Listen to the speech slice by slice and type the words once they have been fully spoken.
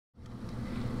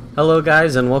Hello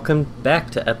guys, and welcome back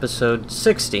to episode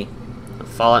 60 of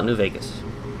Fallout New Vegas.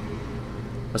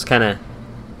 I was kinda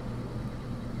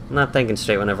not thinking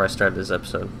straight whenever I started this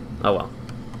episode. Oh well.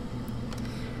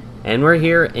 And we're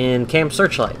here in Camp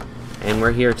Searchlight, and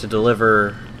we're here to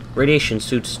deliver radiation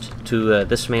suits to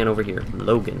this man over here,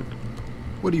 Logan.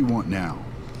 What do you want now?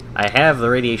 I have the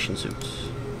radiation suits.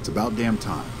 It's about damn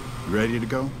time. You ready to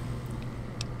go?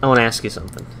 I want to ask you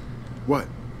something. What?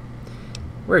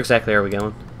 Where exactly are we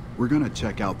going? We're gonna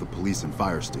check out the police and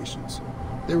fire stations.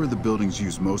 They were the buildings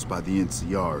used most by the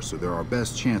NCR, so they're our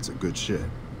best chance at good shit.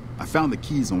 I found the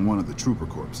keys on one of the trooper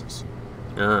corpses.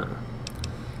 Ah.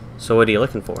 So what are you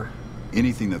looking for?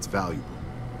 Anything that's valuable.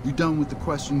 You done with the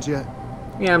questions yet?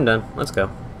 Yeah, I'm done. Let's go.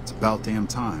 It's about damn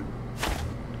time.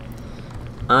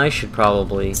 I should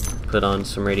probably put on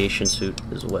some radiation suit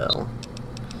as well.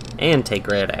 And take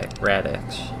Rad-X.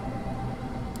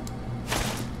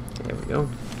 There we go.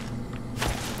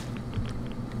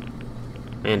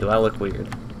 Man, do I look weird.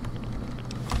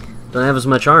 Don't have as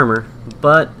much armor,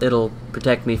 but it'll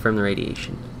protect me from the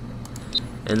radiation.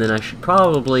 And then I should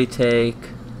probably take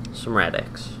some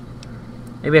Rad-X.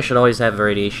 Maybe I should always have a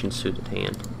radiation suit at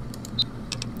hand.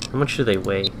 How much do they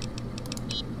weigh?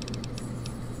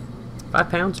 5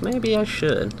 pounds? Maybe I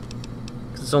should.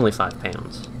 Because it's only 5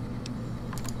 pounds.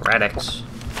 Rad-X.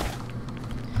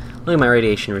 Look at my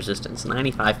radiation resistance,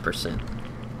 95%.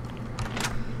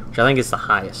 Which I think is the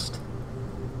highest.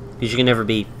 Because you can never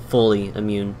be fully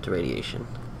immune to radiation.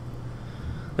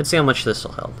 Let's see how much this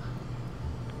will help.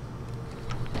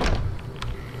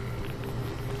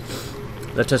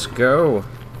 Let us go.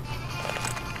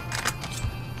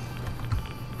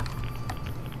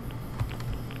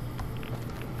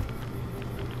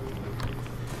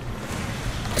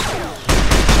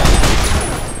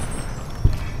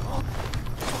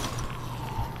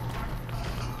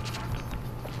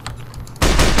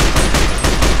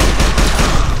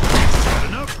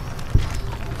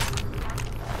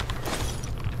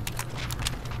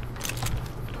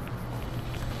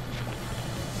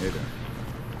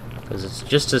 Because it's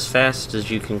just as fast as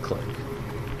you can click.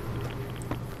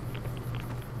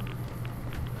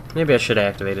 Maybe I should have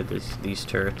activated these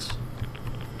turrets.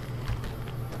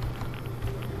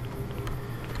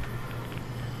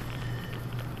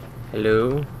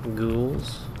 Hello,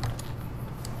 ghouls.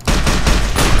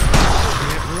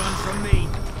 Run from me.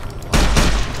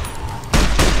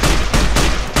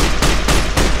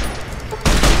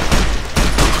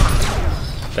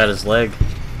 Got his leg.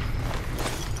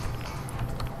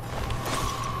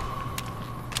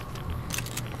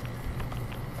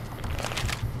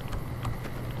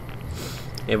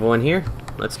 Everyone here?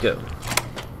 Let's go.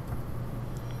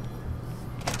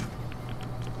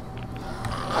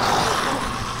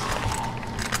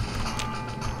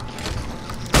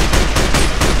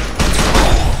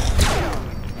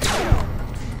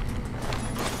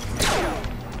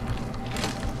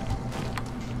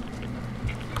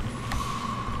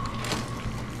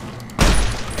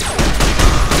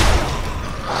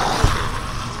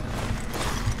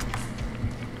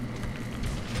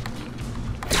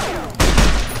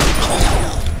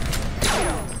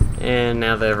 And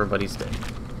now that everybody's dead.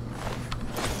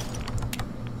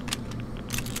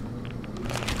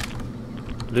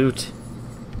 Loot.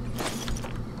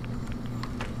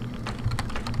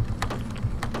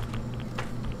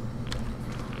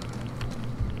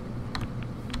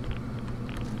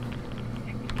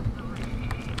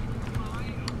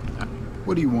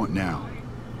 What do you want now?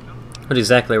 What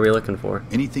exactly are we looking for?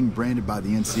 Anything branded by the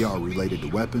NCR related to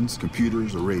weapons,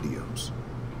 computers, or radios.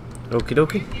 Okie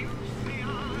dokie.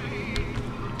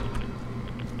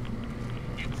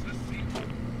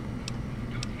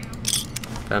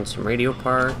 Found some radio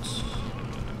parts.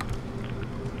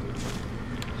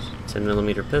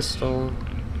 10mm pistol.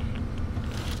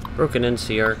 Broken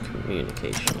NCR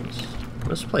communications.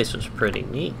 This place was pretty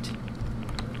neat.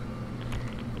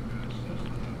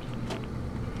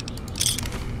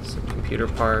 Some computer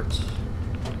parts.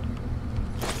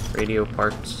 Radio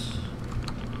parts.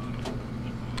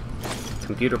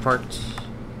 Computer parts.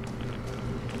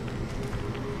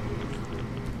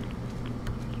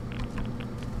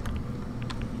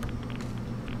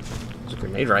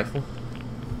 Grenade rifle.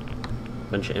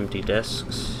 Bunch of empty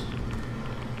discs.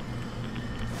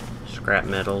 Scrap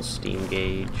metal, steam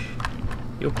gauge.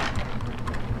 Yup.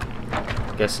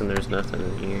 Guessing there's nothing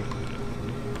in here.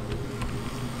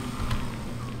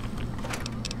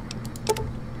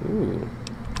 Ooh.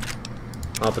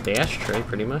 All but the ashtray,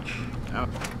 pretty much. Got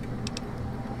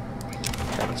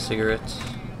cigarettes,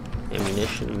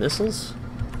 ammunition, missiles?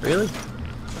 Really?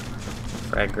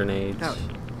 Frag grenades.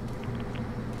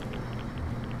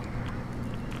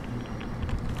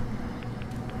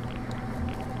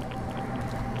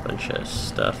 bunch of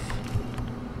stuff.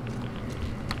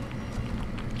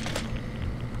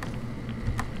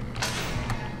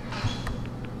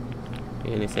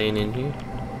 Anything in here?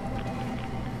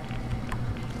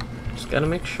 Just gotta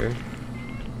make sure.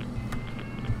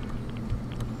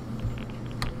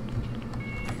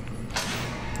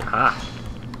 Aha!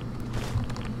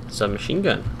 Submachine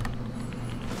gun.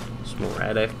 Some more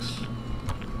Radioactive.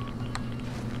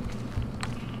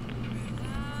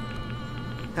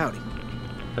 Howdy.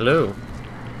 Hello.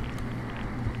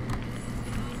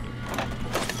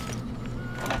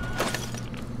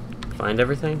 Find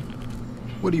everything?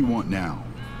 What do you want now?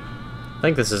 I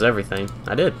think this is everything.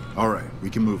 I did. All right, we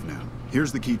can move now.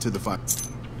 Here's the key to the fire.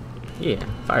 Yeah,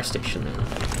 fire station now.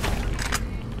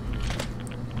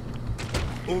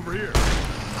 Over here.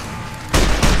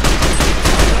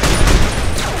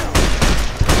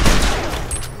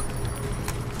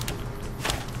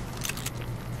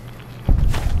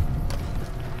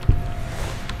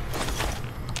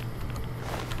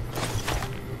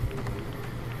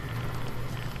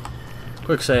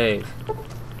 Quick save.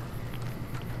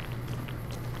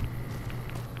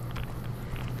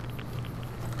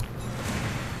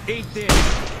 Eat this.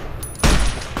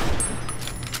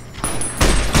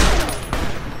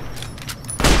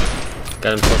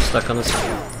 Got himself stuck on the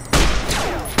side.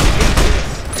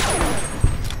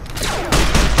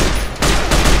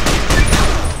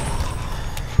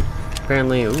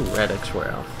 Apparently, ooh, Radioactive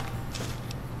wear off.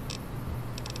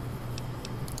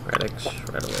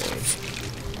 Radioactive right away.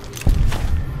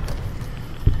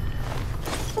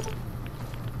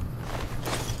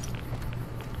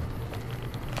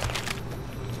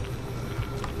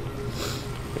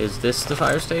 Is this the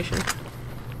fire station?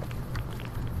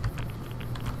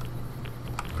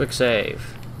 Quick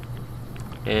save.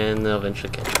 And they'll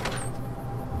eventually catch you.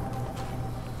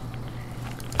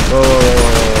 Whoa, whoa,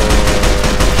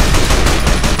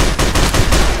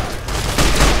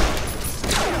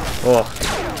 whoa, whoa, whoa.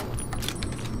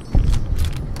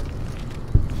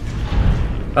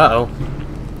 Oh. Uh-oh.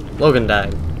 Logan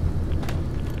died.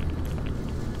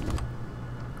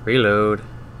 Reload.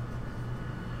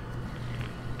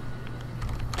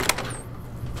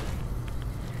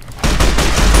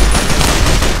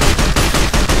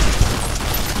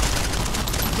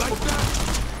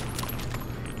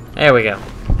 There we go.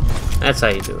 That's how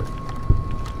you do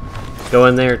it. Go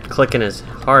in there clicking as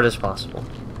hard as possible.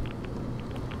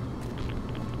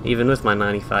 Even with my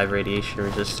 95 radiation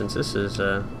resistance, this is,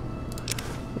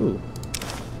 ooh.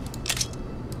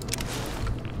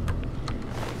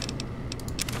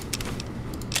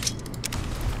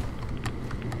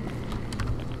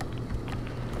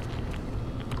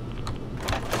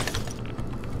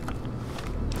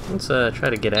 Let's, try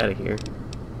to get out of here.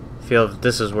 I feel that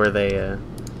this is where they,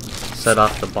 set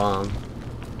off the bomb.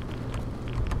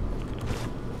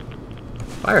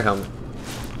 Fire helmet.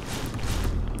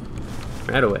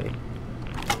 Right away.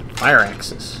 Fire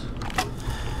axes.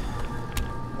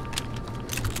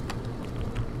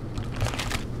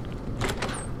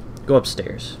 Go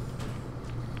upstairs.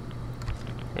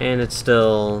 And it's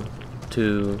still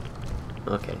too...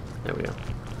 Okay, there we go.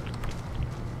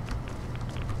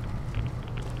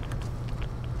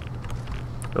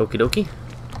 Okie dokie.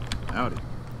 Howdy.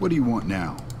 What do you want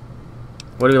now?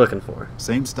 What are we looking for?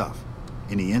 Same stuff.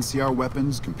 Any NCR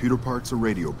weapons, computer parts, or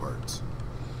radio parts.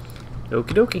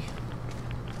 Okie dokie.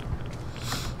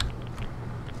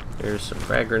 There's some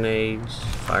frag grenades,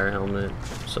 fire helmet,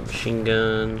 some machine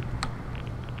gun.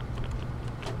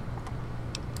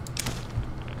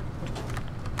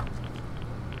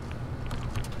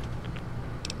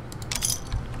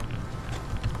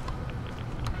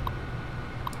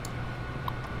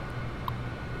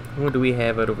 What do we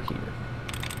have out over here?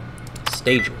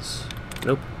 Stages.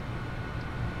 Nope.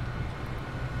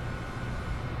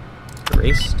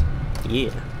 Erased? Yeah.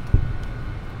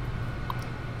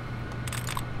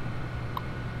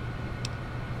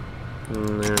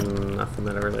 And then nothing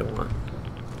that I really want.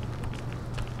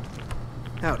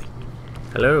 Howdy.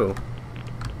 Hello.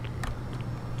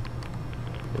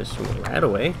 There's some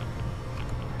Radioactive.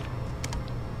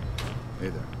 Hey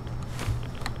there.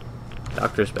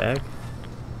 Doctor's bag.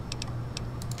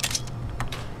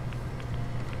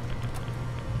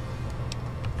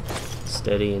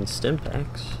 Steady and stim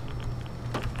packs.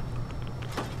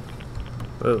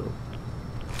 Whoa.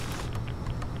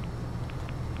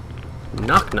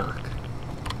 Knock knock.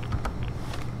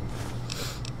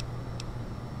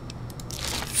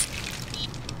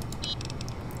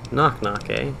 Knock knock,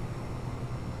 eh?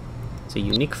 It's a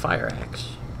unique fire axe.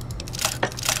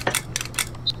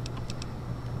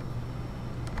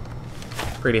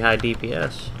 Pretty high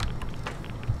DPS.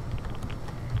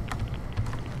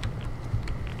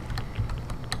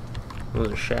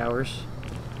 Those are showers.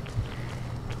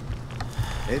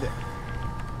 Hey there.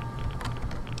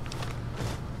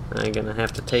 I'm gonna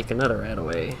have to take another rat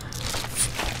away.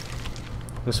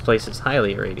 This place is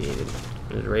highly irradiated.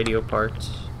 There's radio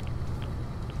parts.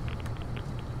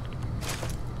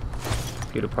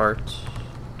 Computer parts.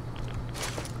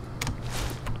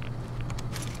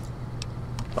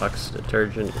 Box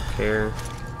detergent, repair.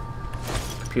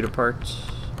 Computer parts.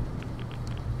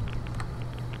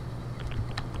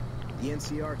 The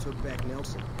NCR took back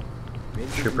Nelson. Maybe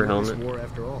we Trooper can win this helmet. war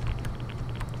after all.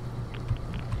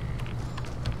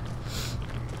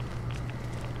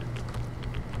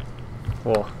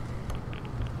 Whoa.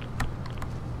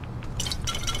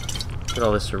 Look at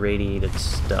all this irradiated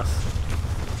stuff.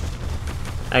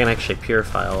 I can actually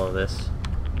purify all of this,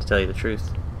 to tell you the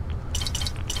truth.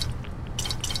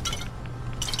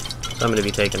 So I'm going to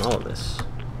be taking all of this.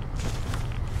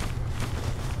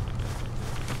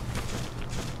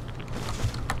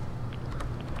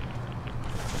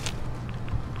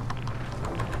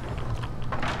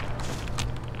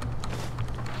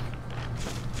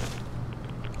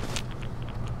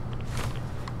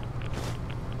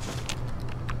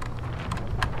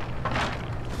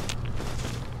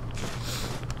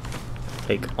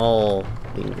 Take all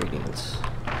the ingredients.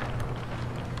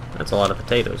 That's a lot of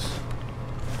potatoes.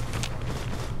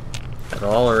 They're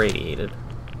all irradiated.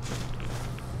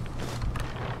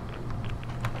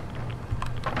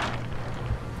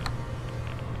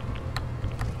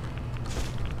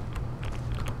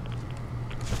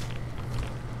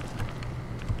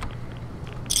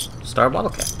 Star bottle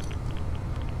cap.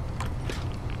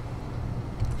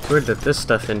 It's weird that this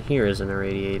stuff in here isn't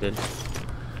irradiated.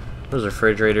 Those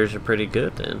refrigerators are pretty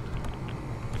good then.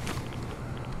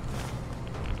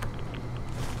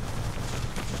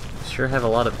 Sure have a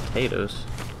lot of potatoes.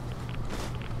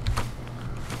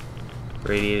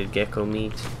 Radiated gecko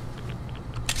meat.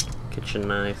 Kitchen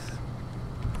knife.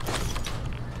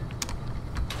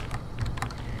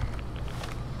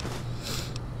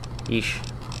 Yeesh.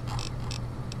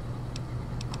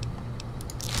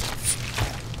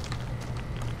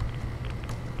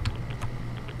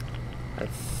 I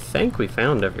think we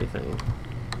found everything.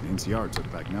 The NCR took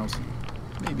back Nelson.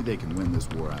 Maybe they can win this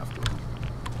war after all.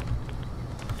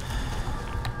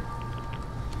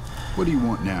 What do you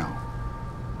want now?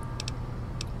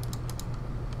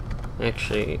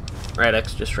 Actually,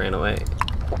 Radix just ran away.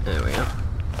 There we go.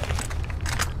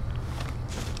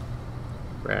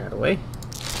 Right away.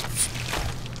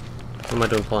 What am I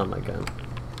doing pulling my gun?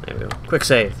 There we go. Quick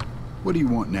save. What do you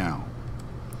want now?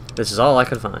 This is all I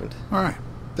could find. Alright,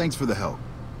 thanks for the help.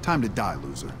 Time to die,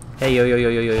 loser. Hey, yo, yo, yo,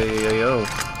 yo, yo, yo, yo, yo.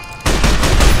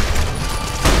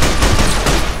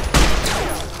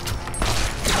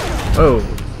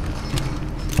 Oh.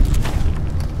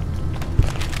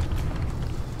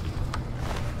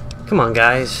 Come on,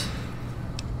 guys.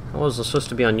 I was supposed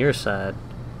to be on your side.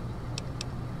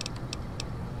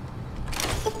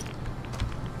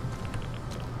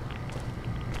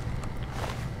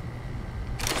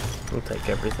 We'll take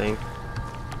everything.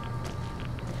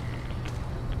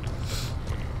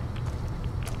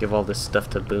 Give all this stuff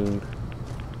to Boone.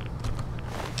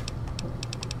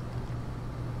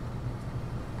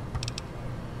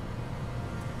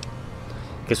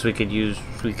 Guess we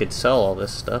could sell all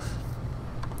this stuff.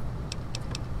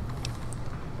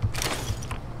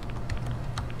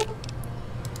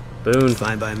 Boone.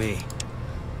 Fine by me.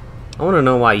 I want to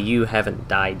know why you haven't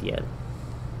died yet.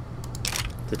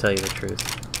 To tell you the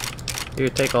truth. Here,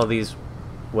 take all these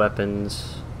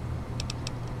weapons.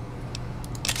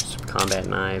 Some combat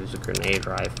knives, a grenade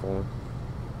rifle,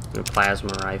 and a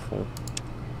plasma rifle.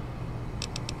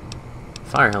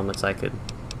 Fire helmets I could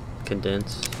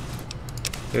condense.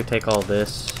 Here, take all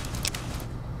this.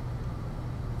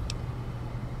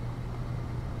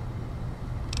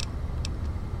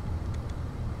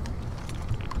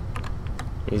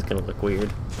 He's gonna look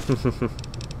weird.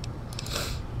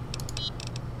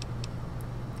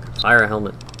 Fire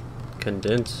helmet.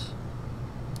 Condense.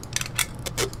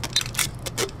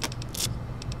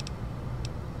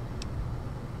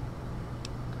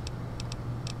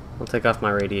 I'll take off my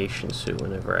radiation suit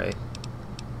whenever I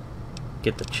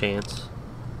get the chance.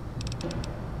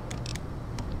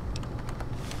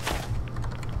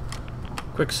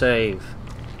 Quick save.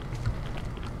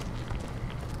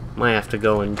 Might have to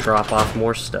go and drop off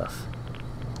more stuff.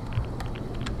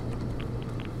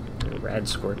 Rad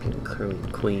Scorpion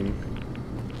Queen.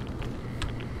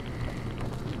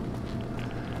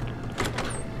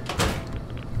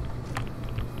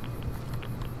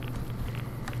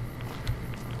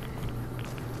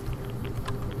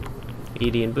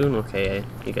 Edie and Boone, okay,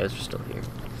 you guys are still here.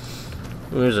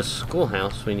 There's a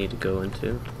schoolhouse we need to go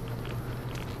into.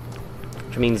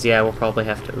 Which means, yeah, we'll probably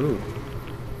have to... Ooh.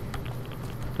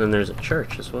 Then there's a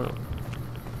church as well.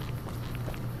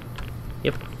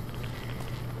 Yep.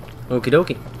 Okie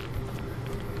dokie.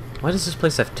 Why does this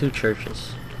place have 2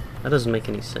 churches? That doesn't make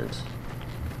any sense.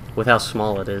 With how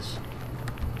small it is.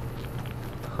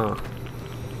 Huh.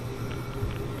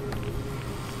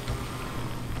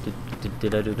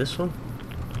 Did I do this one?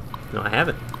 No, I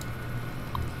haven't.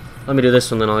 Let me do this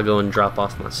one, then I'll go and drop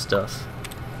off my stuff.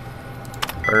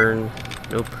 Burn.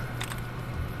 Nope.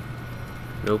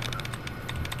 Nope.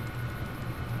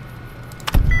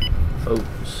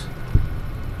 Foes.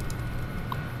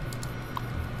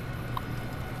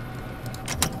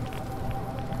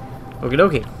 Okie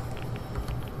dokie.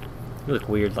 You look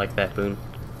weird like that, Boone.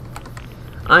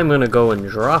 I'm gonna go and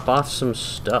drop off some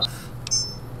stuff.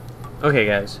 Okay,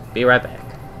 guys, be right back.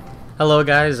 Hello,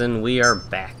 guys, and we are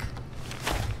back.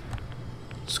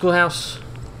 Schoolhouse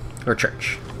or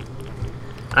church?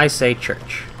 I say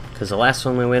church, because the last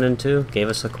one we went into gave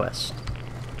us a quest.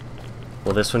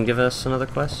 Will this one give us another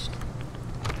quest?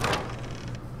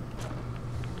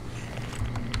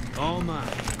 All mine.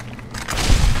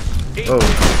 Oh.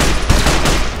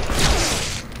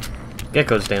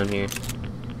 Gecko's down here.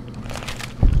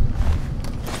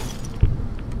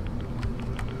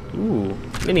 Ooh,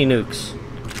 mini nukes.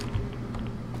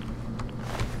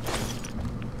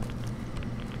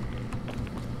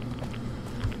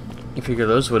 You figure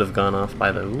those would have gone off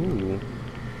by the... Ooh.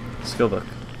 Skill book.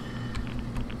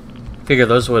 Figure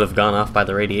those would have gone off by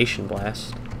the radiation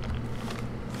blast.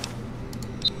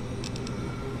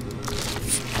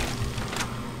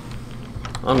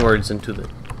 Onwards into the...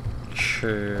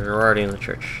 We're already in the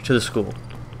church. To the school.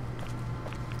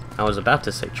 I was about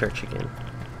to say church again.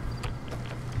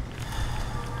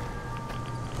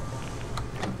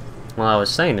 While I was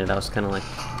saying it, I was kind of like,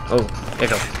 oh,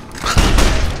 Gecko.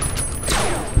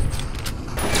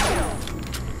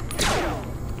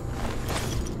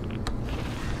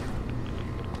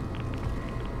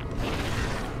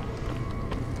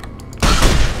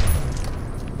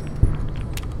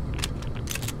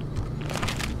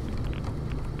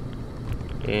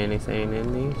 Anything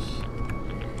in these?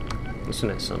 This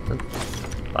one has something.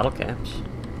 Bottle caps.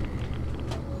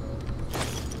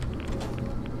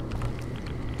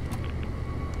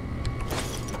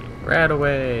 Right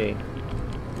away.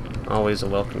 Always a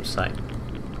welcome sight.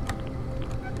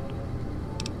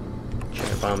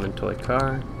 Chair bomb and toy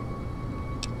car.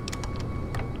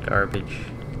 Garbage.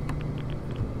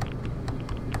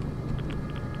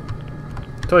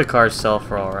 Toy cars sell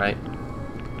for alright.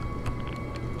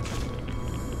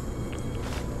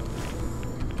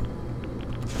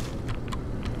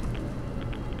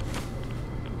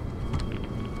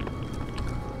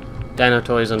 Dino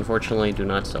toys, unfortunately, do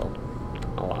not sell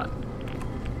a lot.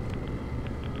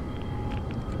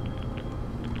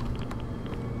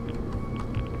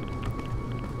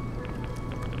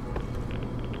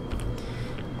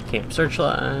 Camp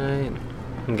Searchlight.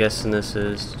 I'm guessing this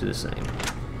is to do the same.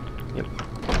 Yep.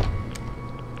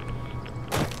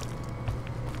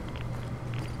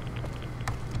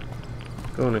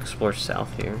 Go and explore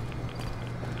south here.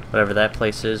 Whatever that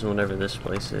place is, and whatever this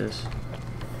place is.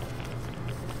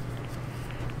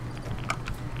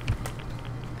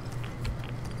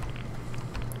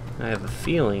 I have a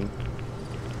feeling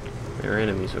there are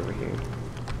enemies over here.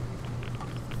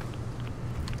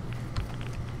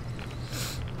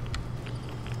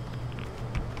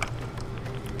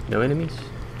 No enemies?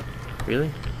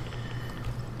 Really?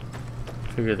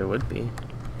 Figure there would be.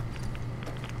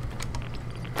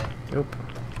 Nope.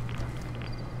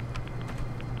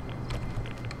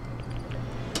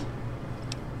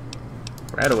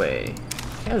 Right away.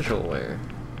 Casual wear.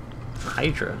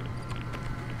 Hydra.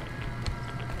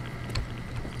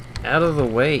 Out of the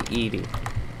way, Edie.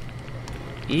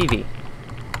 Edie.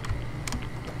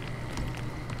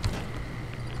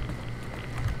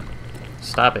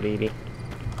 Stop it, Edie.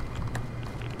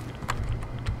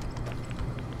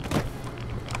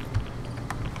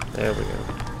 There we go.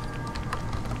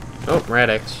 Oh,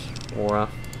 Radix wore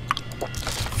off.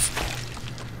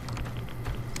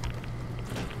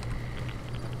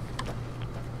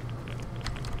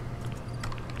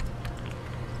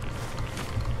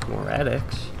 More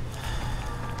Radix.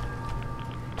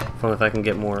 Fun if I can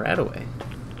get more Radaway.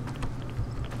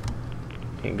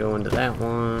 Can't go into that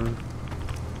one.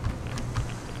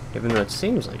 Even though it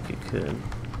seems like you could.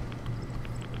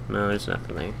 No, there's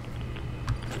nothing there.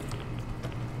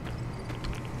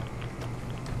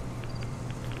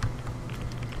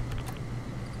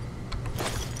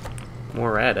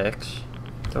 More Radix.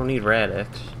 Don't need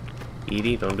Radix.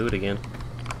 Edie, don't do it again.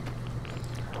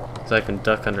 So I can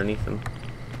duck underneath them.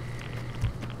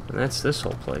 And that's this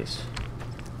whole place.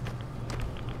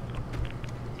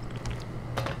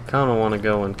 Kinda wanna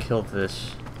go and kill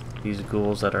these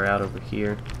ghouls that are out over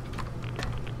here.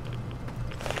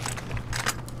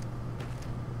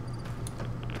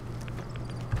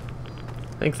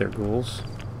 I think they're ghouls.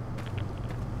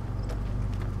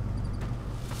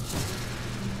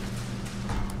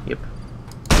 Yep.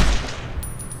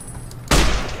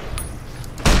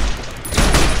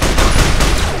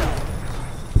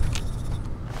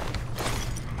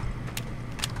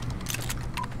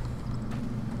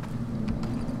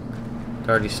 It's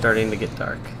already starting to get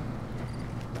dark.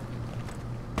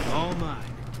 All mine.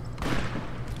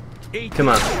 Come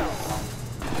on.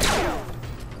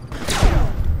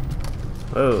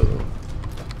 Whoa.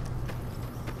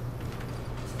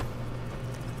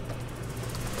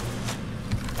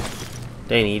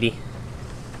 Dang, Edie.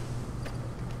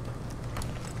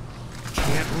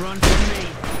 Can't run from me.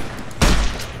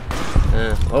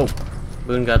 Oh,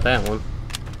 Boone got that one.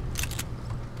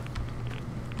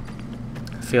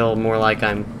 I feel more like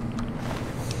I'm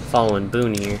following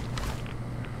Boone here.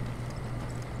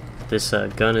 This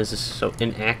gun is just so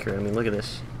inaccurate. I mean, look at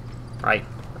this. Right,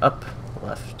 up,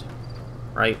 left.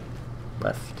 Right,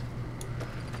 left.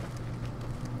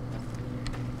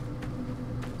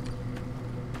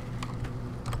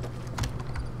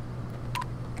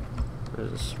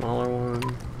 There's a smaller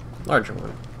one, larger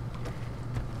one.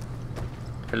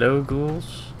 Hello,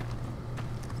 ghouls.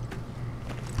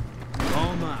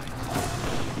 All mine.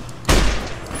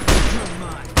 You're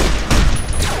mine.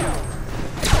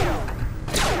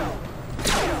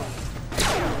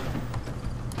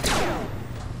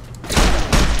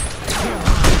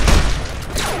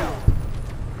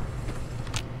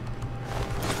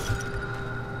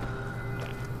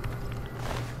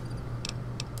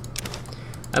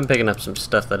 I'm picking up some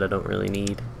stuff that I don't really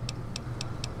need.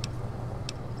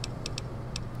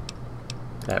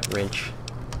 That wrench.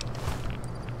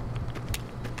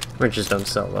 Wrenches don't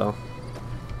sell well.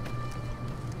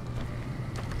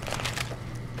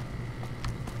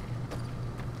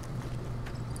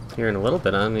 Here in a little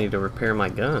bit I need to repair my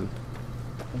gun.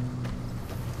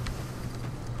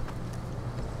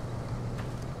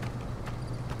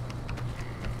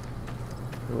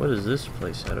 What is this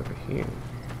place out over here?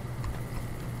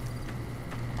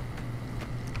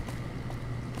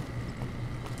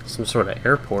 Some sort of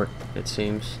airport, it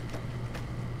seems.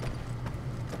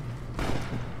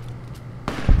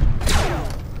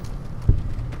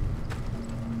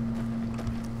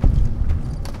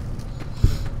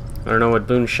 I don't know what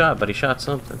Boone shot, but he shot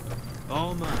something.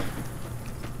 All mine.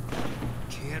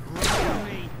 Can't run from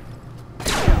me.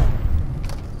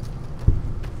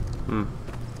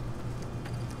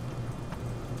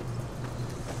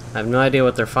 I have no idea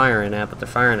what they're firing at, but they're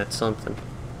firing at something.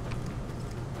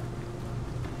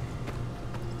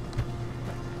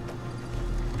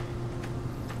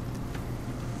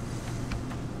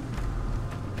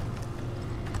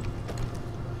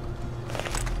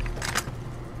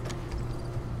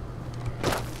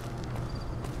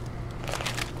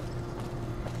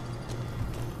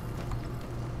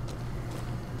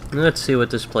 Let's see what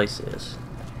this place is.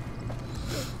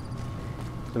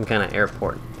 Some kind of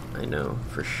airport, I know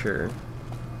for sure.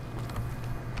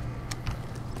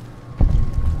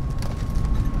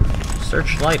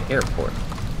 Searchlight Airport.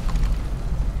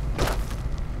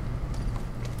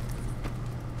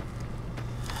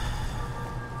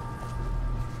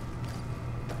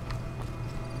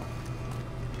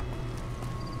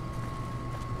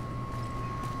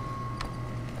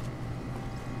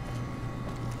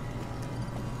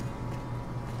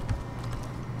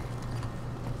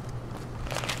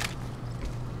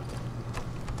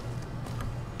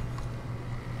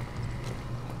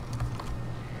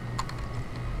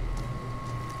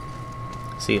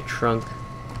 See a trunk.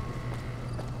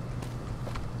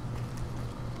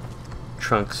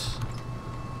 Trunks.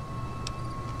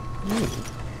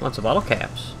 Lots of bottle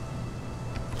caps.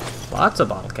 Lots of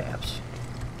bottle caps.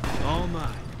 All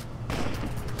mine.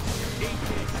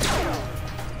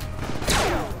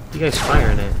 You guys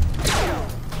firing at?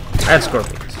 Rad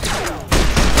scorpions.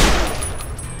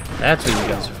 That's what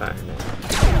you guys are firing at.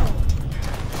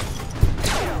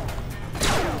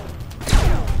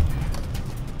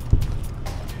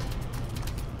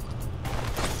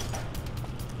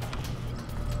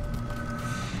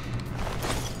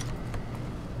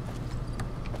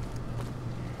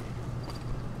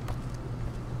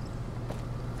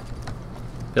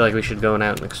 I feel like we should go out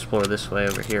and explore this way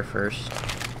over here first.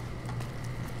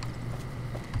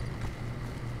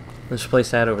 This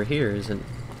place out over here isn't...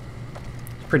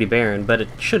 It's pretty barren, but it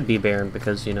should be barren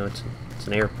because, you know, it's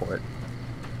an airport.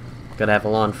 Gotta have a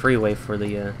long freeway for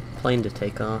the plane to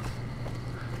take off.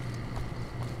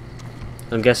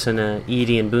 I'm guessing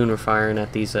Edie and Boone were firing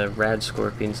at these rad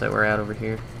scorpions that were out over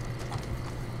here.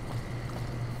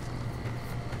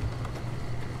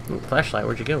 Ooh, flashlight,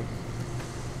 where'd you go?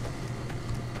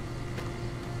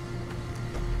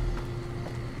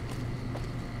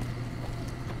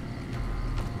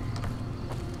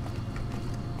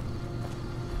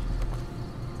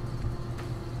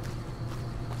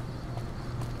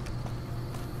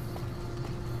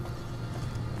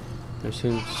 There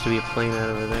seems to be a plane out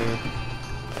over there.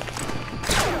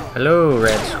 Hello,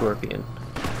 Red Scorpion.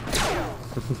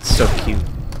 It's so cute.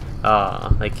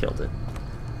 Ah, they killed it.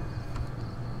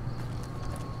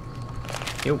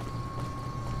 Yo.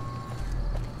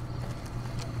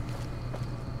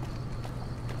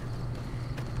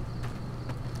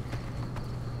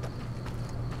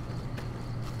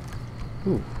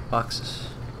 Ooh, boxes.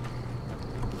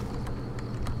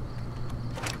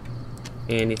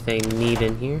 Anything neat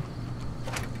in here?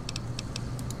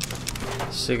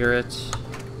 Cigarettes.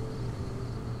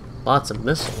 Lots of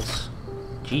missiles.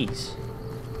 Jeez.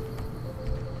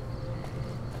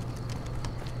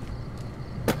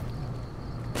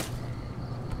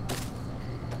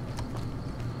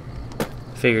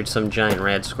 Figured some giant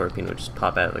rad scorpion would just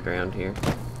pop out of the ground here.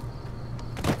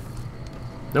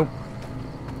 Nope.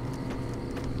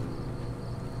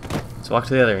 Let's walk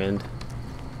to the other end.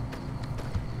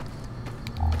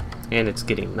 And it's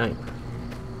getting night.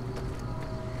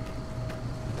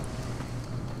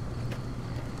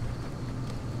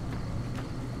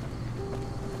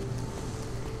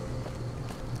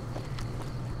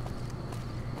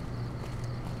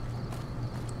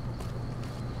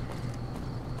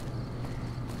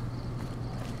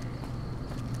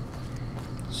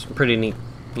 Some pretty neat,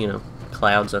 you know,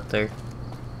 clouds up there.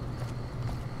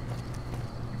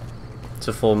 It's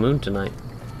a full moon tonight.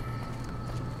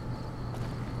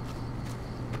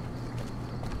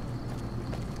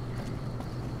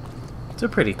 It's a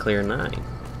pretty clear night.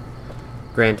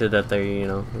 Granted that there, you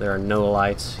know, there are no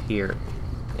lights here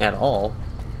at all.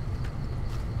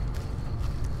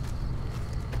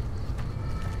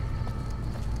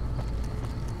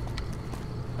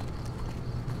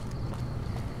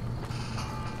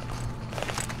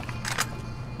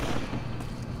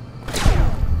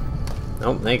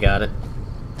 Oh, they got it.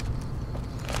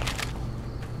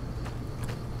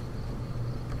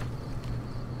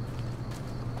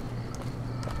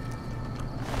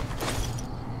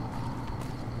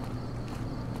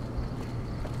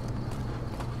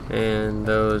 And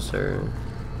those are...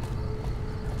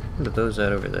 what are those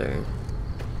at over there?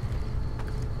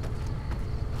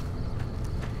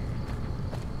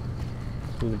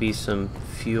 Seem to be some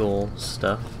fuel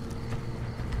stuff.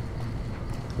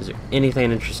 Is there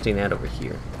anything interesting out over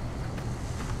here?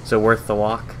 Is it worth the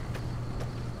walk?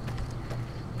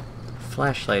 The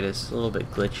flashlight is a little bit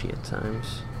glitchy at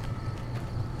times.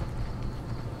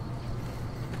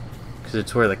 Because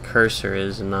it's where the cursor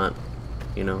is and not,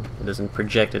 you know, it doesn't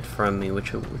project it from me,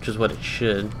 which is what it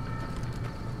should.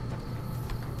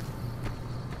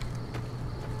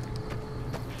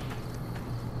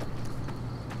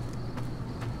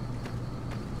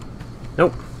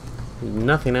 Nope.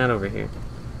 Nothing out over here.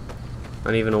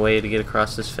 Not even a way to get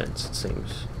across this fence, it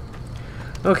seems.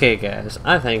 Okay, guys,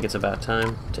 I think it's about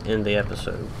time to end the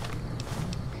episode.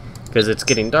 Because it's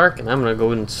getting dark and I'm gonna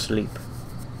go and sleep.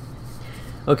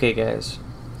 Okay, guys.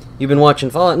 You've been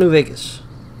watching Fallout New Vegas.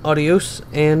 Adios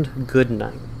and good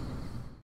night.